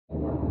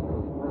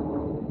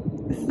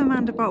This is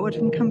Amanda Botwood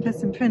from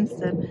Compass in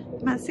Princeton.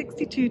 I'm at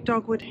 62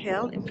 Dogwood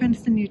Hill in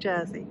Princeton, New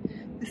Jersey.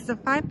 This is a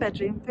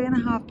 5-bedroom,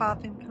 3.5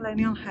 bathroom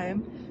colonial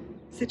home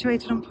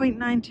situated on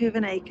 0.92 of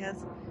an acre.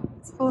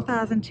 It's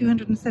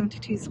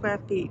 4,272 square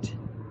feet.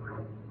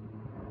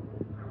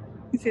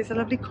 You see it's a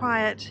lovely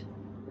quiet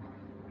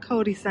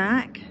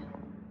cul-de-sac,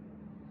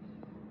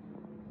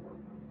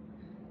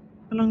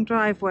 a long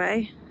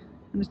driveway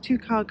and a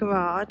 2-car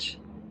garage.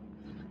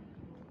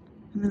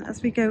 And then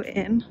as we go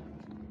in,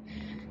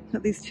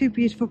 got these 2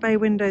 beautiful bay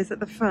windows at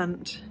the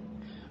front,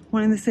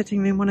 one in the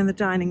sitting room, one in the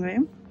dining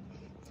room.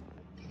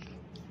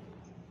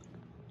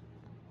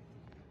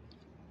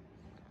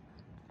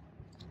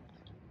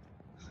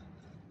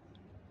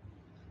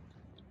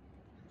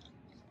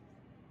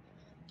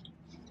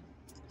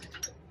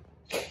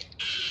 So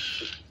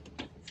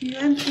you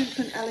enter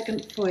into an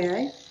elegant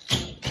foyer,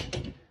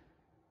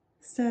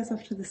 stairs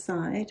off to the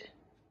side,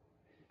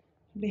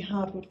 lovely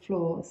hardwood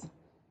floors.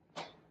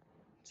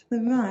 To the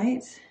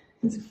right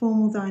is a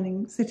formal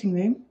sitting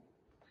room.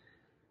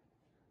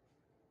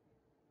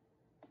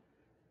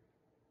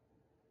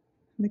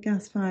 The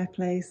gas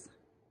fireplace,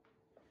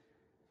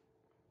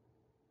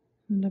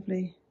 a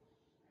lovely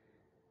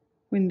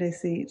window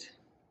seat,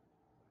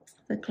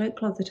 the cloak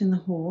closet in the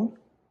hall,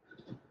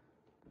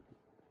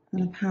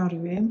 and a powder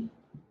room,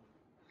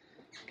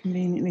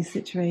 conveniently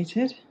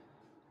situated.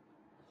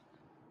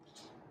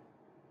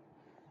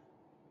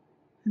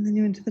 And then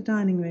you're into the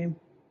dining room.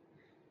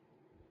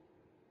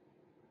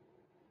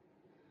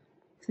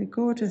 So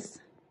gorgeous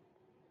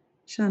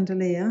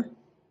chandelier.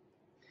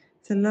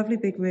 It's a lovely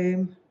big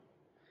room,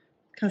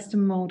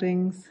 custom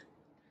moldings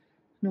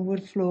and a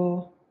wood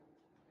floor.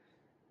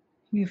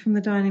 You're from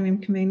the dining room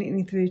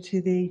conveniently through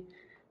to the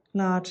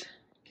large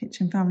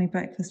kitchen family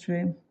breakfast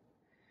room.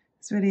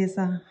 This really is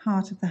the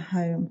heart of the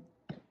home.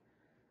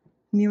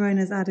 New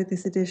owners added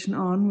this addition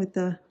on with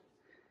the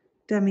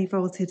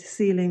demi-vaulted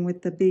ceiling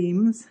with the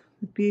beams,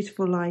 with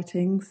beautiful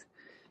lightings,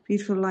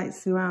 beautiful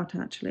lights throughout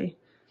actually.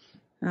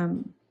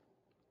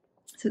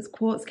 So it's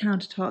quartz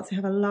countertops. You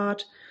have a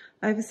large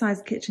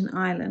oversized kitchen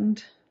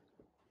island.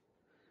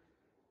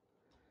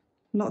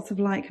 Lots of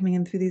light coming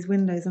in through these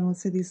windows and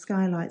also these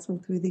skylights all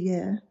through the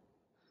year.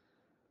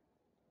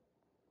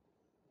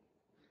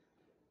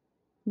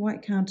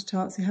 White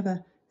countertops. You have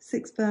a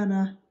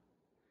 6-burner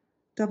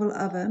double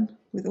oven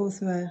with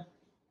also a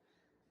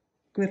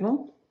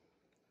griddle.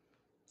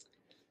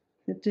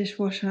 The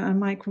dishwasher and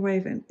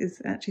microwave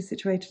is actually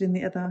situated in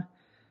the other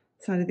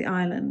side of the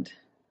island.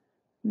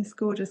 This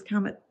gorgeous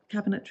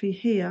cabinetry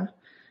here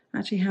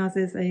actually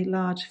houses a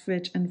large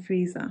fridge and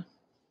freezer.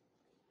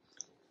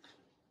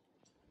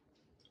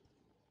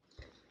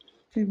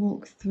 If we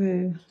walk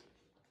through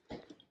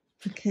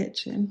the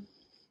kitchen,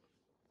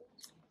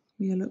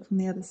 we look from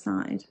the other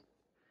side.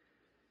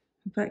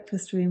 A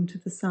breakfast room to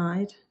the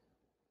side,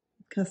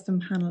 custom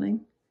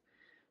panelling.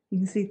 You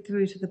can see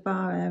through to the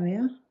bar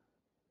area.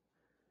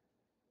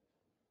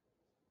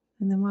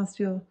 And then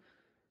whilst you're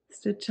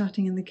stood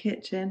chatting in the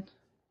kitchen,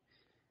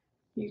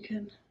 you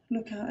can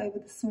look out over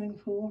the swimming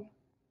pool.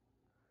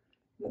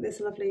 You've got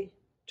this lovely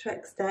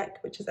Trex deck,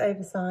 which is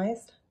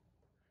oversized.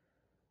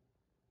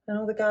 And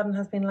all the garden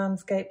has been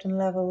landscaped and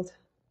levelled.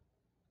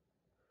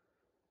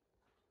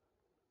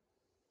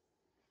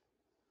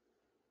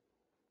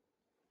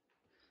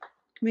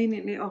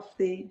 Conveniently off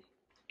the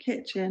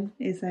kitchen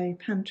is a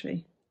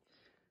pantry.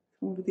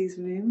 All of these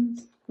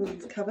rooms, all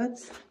these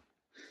cupboards.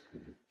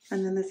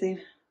 And then there's a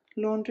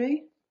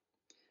laundry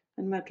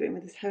and mudroom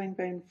with this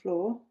herringbone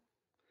floor.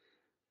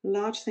 A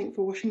large sink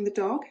for washing the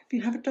dog, if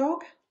you have a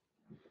dog.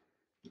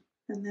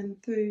 And then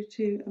through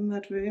to a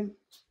mudroom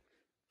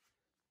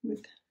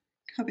with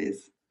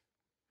cubbies.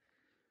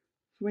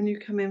 When you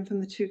come in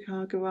from the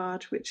 2-car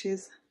garage, which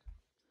is,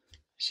 I'll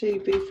show you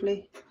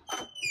briefly,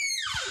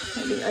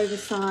 slightly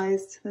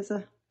oversized. There's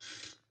a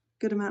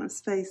good amount of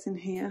space in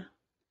here.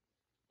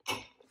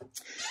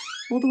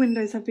 All the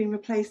windows have been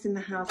replaced in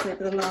the house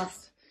over the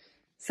last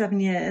 7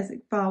 years,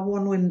 bar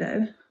one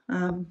window.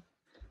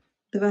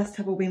 The rest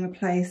have all been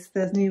replaced.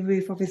 There's new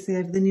roof obviously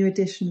over the new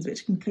additions,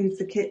 which includes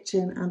the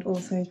kitchen and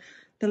also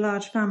the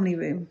large family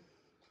room.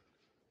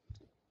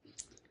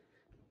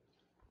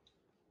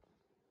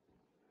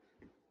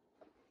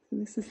 So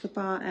this is the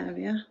bar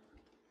area,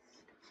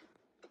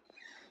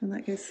 and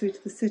that goes through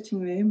to the sitting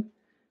room.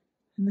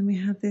 And then we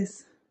have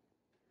this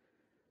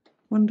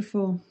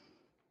wonderful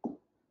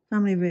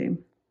family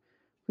room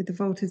with the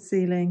vaulted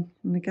ceiling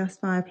and the gas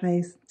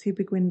fireplace, 2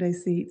 big window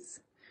seats.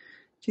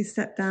 You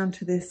step down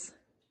to this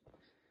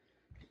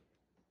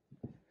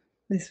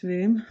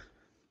room,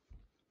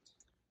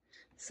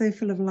 so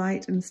full of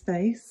light and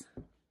space,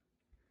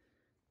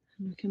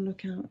 and we can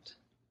look out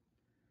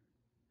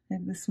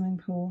over the swimming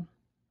pool.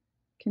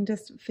 You can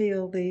just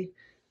feel the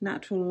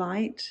natural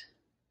light.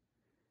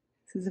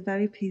 This is a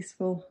very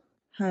peaceful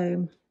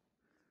home.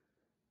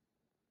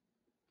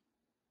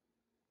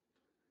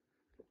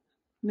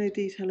 No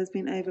detail has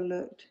been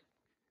overlooked.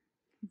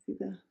 You can see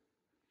the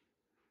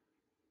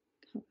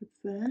cupboards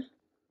there.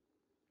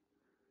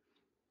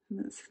 And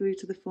that's through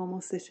to the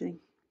formal sitting.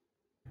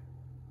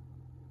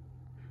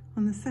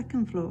 On the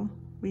second floor,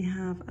 we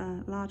have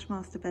a large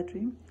master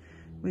bedroom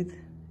with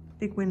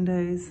big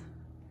windows,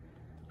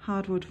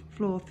 hardwood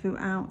floor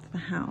throughout the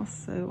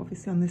house, so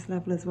obviously on this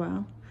level as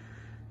well.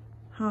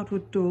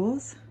 Hardwood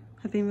doors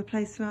have been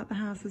replaced throughout the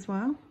house as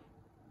well.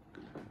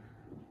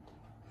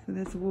 So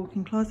there's a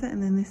walk-in closet,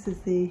 and then this is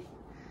the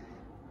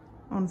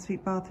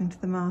ensuite bathroom to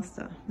the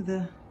master with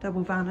a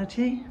double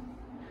vanity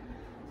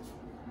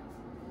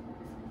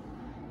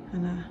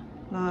and a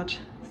large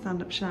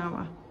stand-up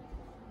shower.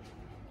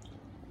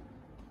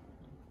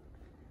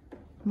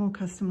 More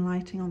custom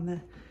lighting on the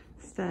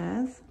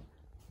stairs.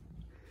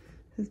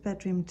 This is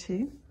bedroom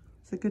 2.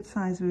 It's a good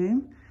size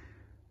room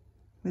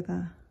with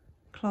a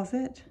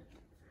closet,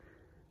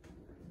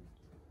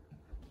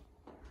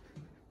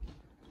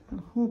 a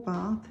hall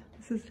bath.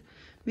 This has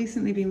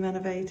recently been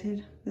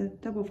renovated. The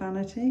double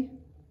vanity,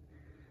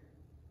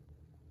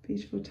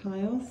 beautiful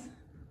tiles.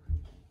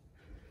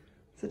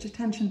 Such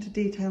attention to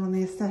detail on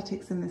the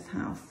aesthetics in this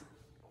house.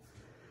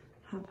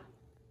 Have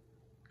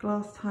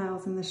glass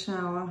tiles in the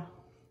shower.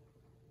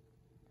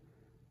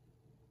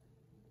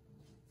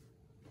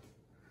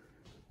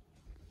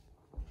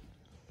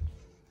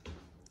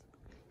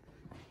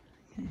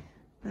 Okay,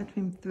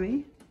 bedroom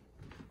 3.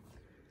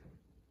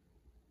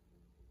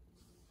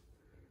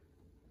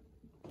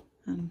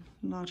 And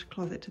large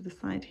closet to the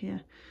side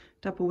here.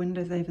 Double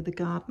windows over the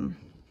garden.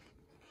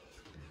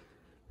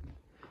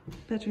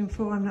 Bedroom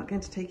 4 I'm not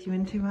going to take you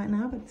into right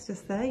now, but it's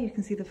just there. You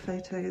can see the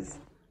photos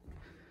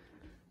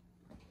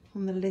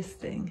on the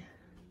listing.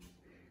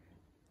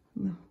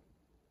 The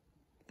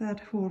third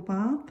hall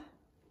bath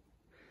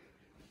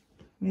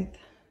with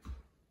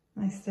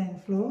nice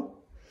stained floor,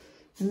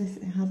 and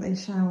this has a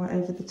shower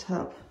over the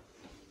tub.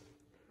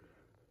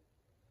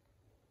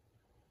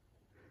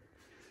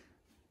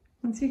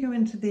 Once you go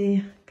into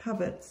the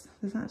cupboards,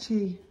 there's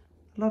actually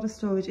a lot of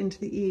storage into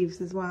the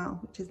eaves as well,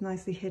 which is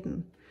nicely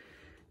hidden.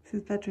 This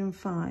is bedroom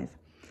 5.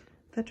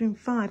 Bedroom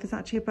 5 is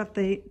actually above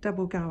the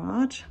double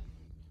garage.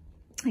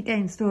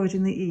 Again, storage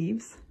in the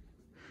eaves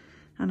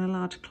and a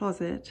large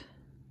closet.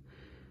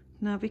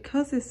 Now,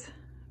 because this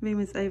room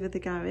is over the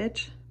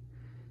garage,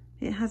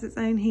 it has its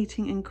own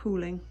heating and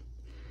cooling,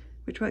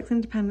 which works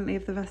independently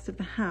of the rest of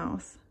the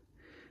house.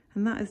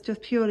 And that is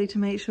just purely to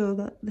make sure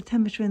that the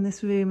temperature in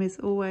this room is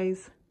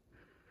always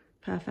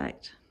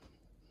perfect.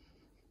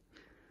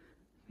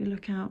 If you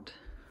look out,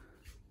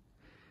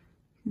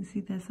 you can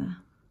see there's a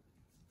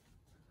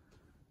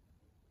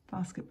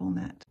basketball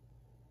net.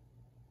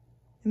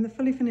 In the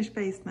fully finished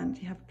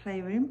basement, you have a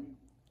playroom,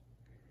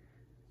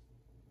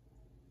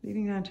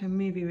 leading down to a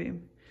movie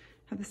room.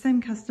 Have the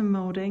same custom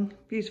moulding,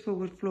 beautiful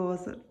wood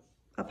floors that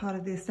are part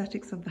of the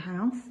aesthetics of the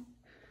house.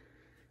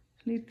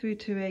 Lead through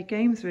to a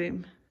games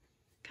room,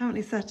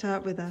 currently set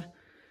up with a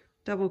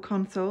double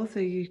console so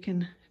you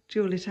can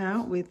duel it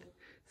out with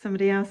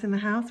somebody else in the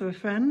house or a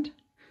friend.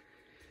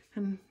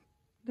 And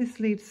this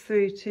leads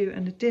through to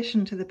an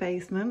addition to the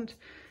basement,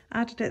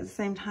 added at the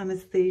same time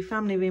as the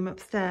family room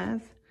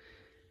upstairs.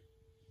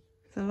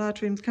 So the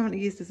large room is currently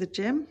used as a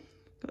gym,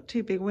 got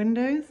 2 big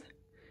windows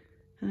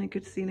and a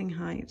good ceiling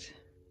height.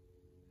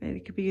 Really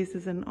could be used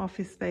as an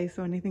office space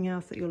or anything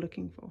else that you're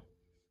looking for.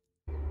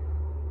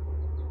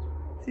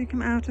 So you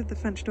come out of the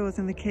French doors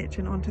in the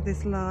kitchen onto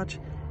this large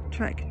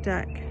Trex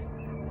deck.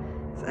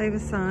 It's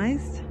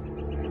oversized.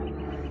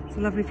 It's a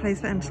lovely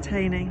place for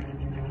entertaining.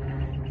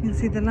 You can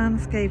see the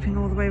landscaping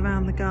all the way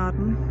around the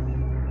garden.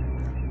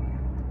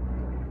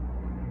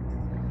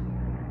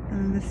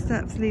 And the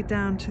steps lead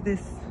down to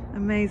this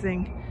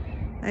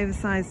amazing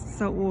oversized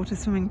saltwater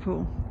swimming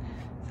pool.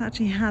 It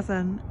actually has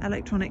an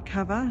electronic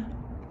cover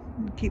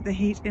to keep the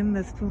heat in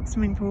the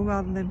swimming pool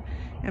rather than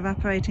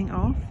evaporating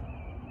off.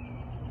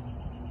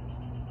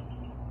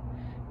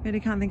 Really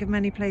can't think of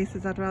many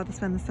places I'd rather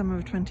spend the summer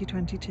of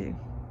 2022.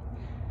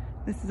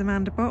 This is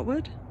Amanda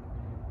Botwood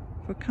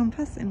for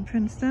Compass in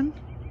Princeton.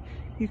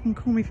 You can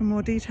call me for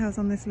more details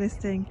on this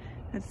listing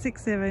at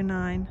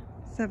 609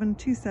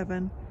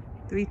 727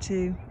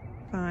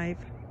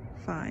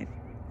 3255.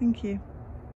 Thank you.